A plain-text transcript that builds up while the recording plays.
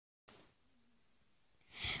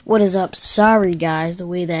What is up? Sorry guys, the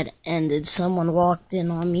way that ended. Someone walked in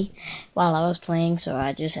on me while I was playing, so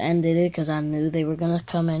I just ended it because I knew they were going to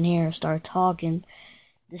come in here and start talking.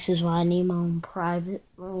 This is why I need my own private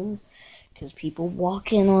room, because people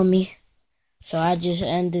walk in on me. So I just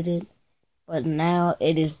ended it, but now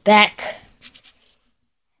it is back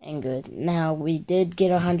and good. Now we did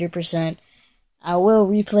get 100%. I will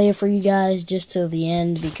replay it for you guys just till the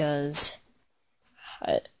end because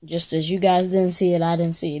just as you guys didn't see it, I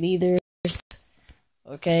didn't see it either.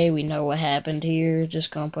 Okay, we know what happened here. Just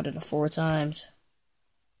gonna put it 4 times.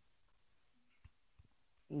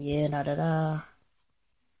 Yeah, da-da-da.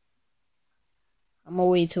 I'm gonna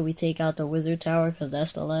wait till we take out the wizard tower because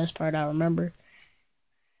that's the last part I remember.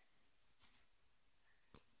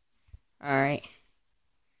 Alright.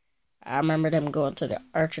 I remember them going to the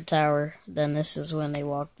archer tower. Then this is when they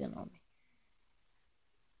walked in on me.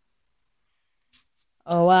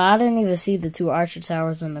 Oh wow, I didn't even see the 2 archer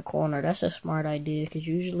towers in the corner. That's a smart idea, because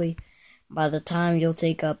usually by the time you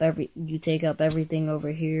take up everything over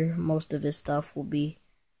here, most of his stuff will be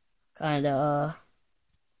kinda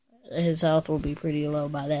his health will be pretty low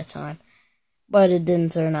by that time. But it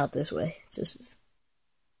didn't turn out this way. It's just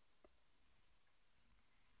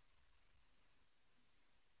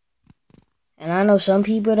and I know some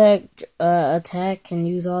people that attack can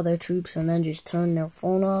use all their troops and then just turn their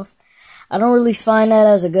phone off. I don't really find that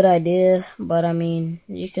as a good idea, but I mean,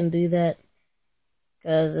 you can do that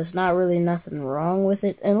because it's not really nothing wrong with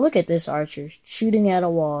it. And look at this archer shooting at a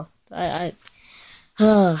wall.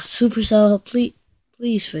 Supercell,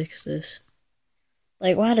 please fix this.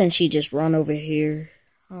 Like, why didn't she just run over here?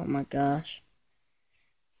 Oh my gosh.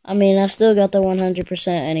 I mean, I still got the 100%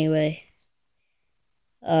 anyway.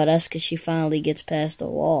 Oh, that's because she finally gets past the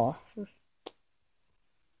wall.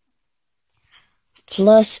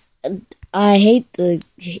 Plus, I hate the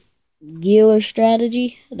healer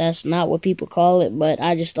strategy. That's not what people call it, but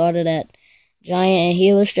I just thought of that giant and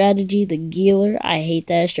healer strategy, the healer. I hate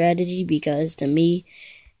that strategy because to me,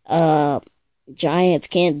 giants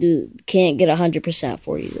can't get 100%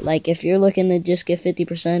 for you. Like if you're looking to just get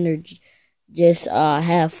 50% or just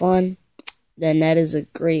have fun, then that is a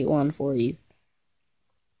great one for you.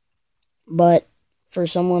 But for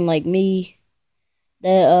someone like me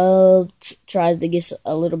that tries to get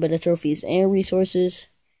a little bit of trophies and resources,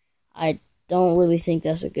 I don't really think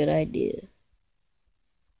that's a good idea.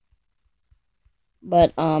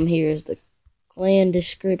 But here's the clan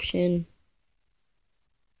description.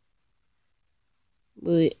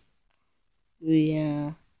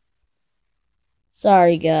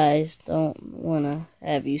 Sorry guys, don't wanna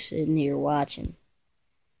have you sitting here watching.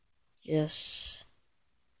 Just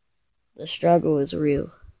the struggle is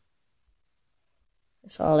real.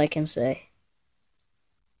 That's all I can say.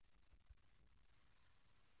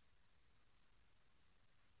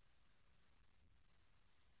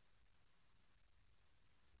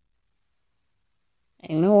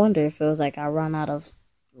 And no wonder it feels like I run out of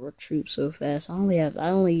troops so fast. I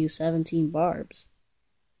only use 17 barbs.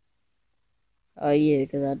 Oh yeah,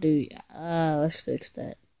 because I do. Let's fix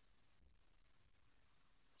that.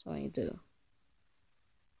 22.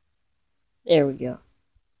 There we go.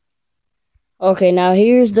 Okay, now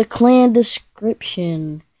here's the clan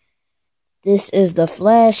description. This is the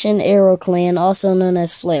Flash and Arrow clan, also known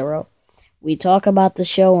as Flaro. We talk about the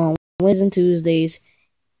show on Wednesdays and Tuesdays,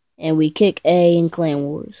 and we kick A in Clan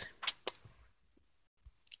Wars.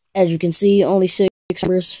 As you can see, only 6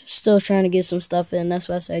 members, still trying to get some stuff in. That's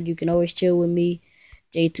why I said you can always chill with me,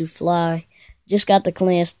 J2Fly. Just got the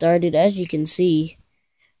clan started. As you can see,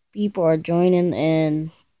 people are joining,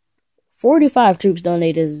 and 45 troops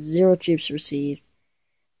donated, 0 troops received.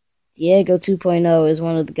 Diego 2.0 is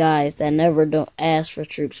one of the guys that never don't ask for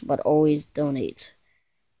troops, but always donates.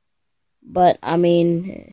 But, I mean,